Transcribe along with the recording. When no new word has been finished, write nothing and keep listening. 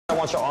I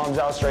want your arms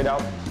out, straight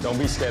out. Don't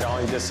be scared. I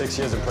only did 6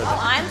 years in prison. Oh,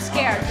 I'm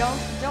scared.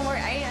 Don't worry.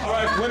 I am. All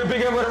right, we're gonna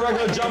begin with a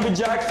regular jumping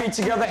jack. Feet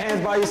together,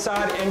 hands by your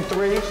side. In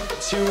 3,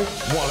 2,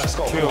 1. Let's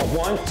go. Come on.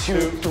 1,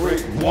 2,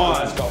 3, 1.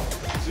 Let's go.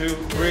 2,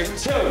 3, 2.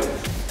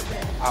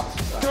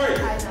 3.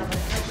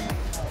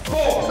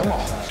 4. Come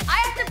on. I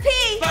have to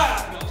pee.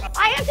 5.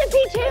 I have to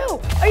pee too.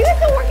 Are you guys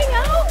still working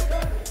out?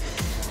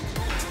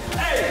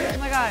 8. Oh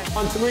my God.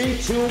 On 3,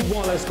 2,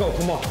 1. Let's go.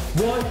 Come on.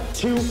 1,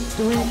 2,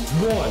 3,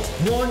 1.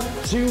 1,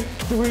 2,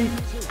 3.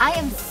 I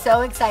am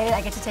so excited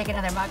I get to take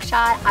another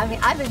mugshot. I mean,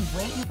 I've been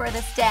waiting for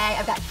this day.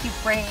 I've got cute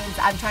braids.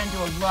 I'm trying to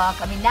do a look.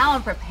 I mean, now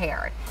I'm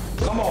prepared.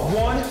 Come on.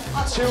 1,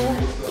 2,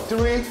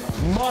 3.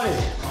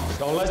 Money.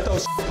 Don't let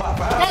those pop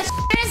out. That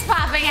is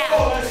popping out.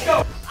 Oh, let's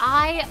go.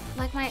 I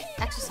like my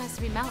exercise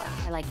to be mellow.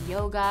 I like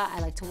yoga. I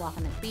like to walk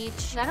on the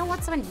beach. I don't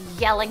want someone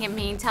yelling at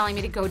me and telling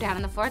me to go down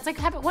on the floor. It's like,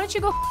 why don't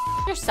you go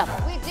yourself?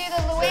 We do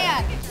the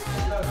Luann.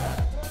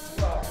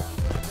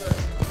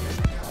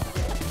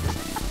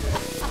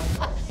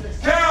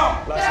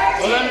 Count!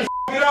 Well, let me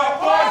it out.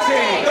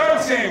 14,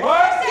 13,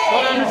 what?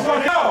 Well, let me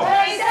fuck it out.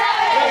 27,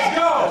 Let's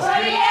go.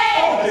 28,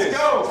 Let's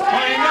go.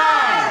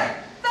 29.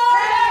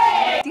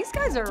 30. These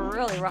guys are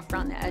really rough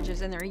around the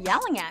edges and they're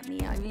yelling at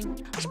me. I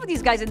mean, I should put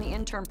these guys in the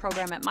intern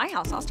program at my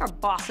house. I'll start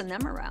bossing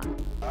them around.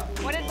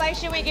 What advice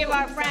should we give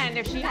our friend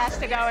if she has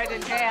to go into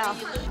jail?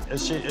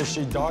 Is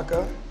she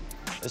darker?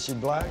 Is she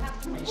black?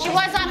 She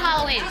was on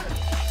Halloween.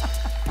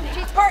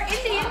 She's part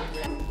Indian.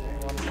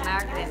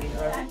 American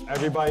Indian.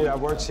 Everybody that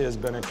works here has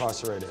been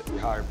incarcerated. We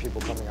hire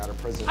people coming out of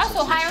prison.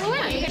 Also, hire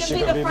Luann.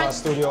 She could be my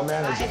studio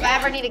manager. If I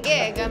ever need a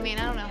gig, I mean,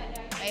 I don't know.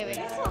 Maybe.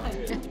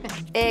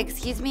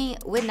 Excuse me,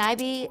 wouldn't I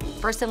be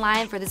first in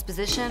line for this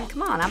position?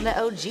 Come on, I'm the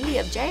OG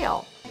of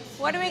jail.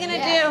 What are we gonna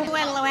do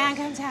when Luann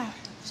comes out?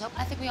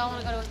 I think we all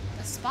want to go to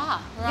a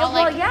spa. We're Yeah, all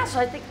well, like, yes,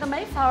 I think the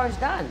Mayflower's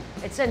done.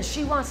 It's in,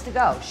 she wants to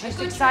go. She's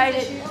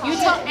excited.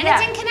 and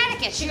it's in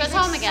Connecticut. She goes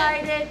home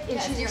again.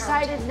 And she's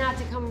excited not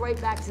to come right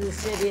back to the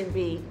city and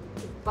be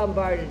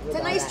bombarded with It's a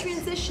all nice that.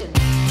 transition.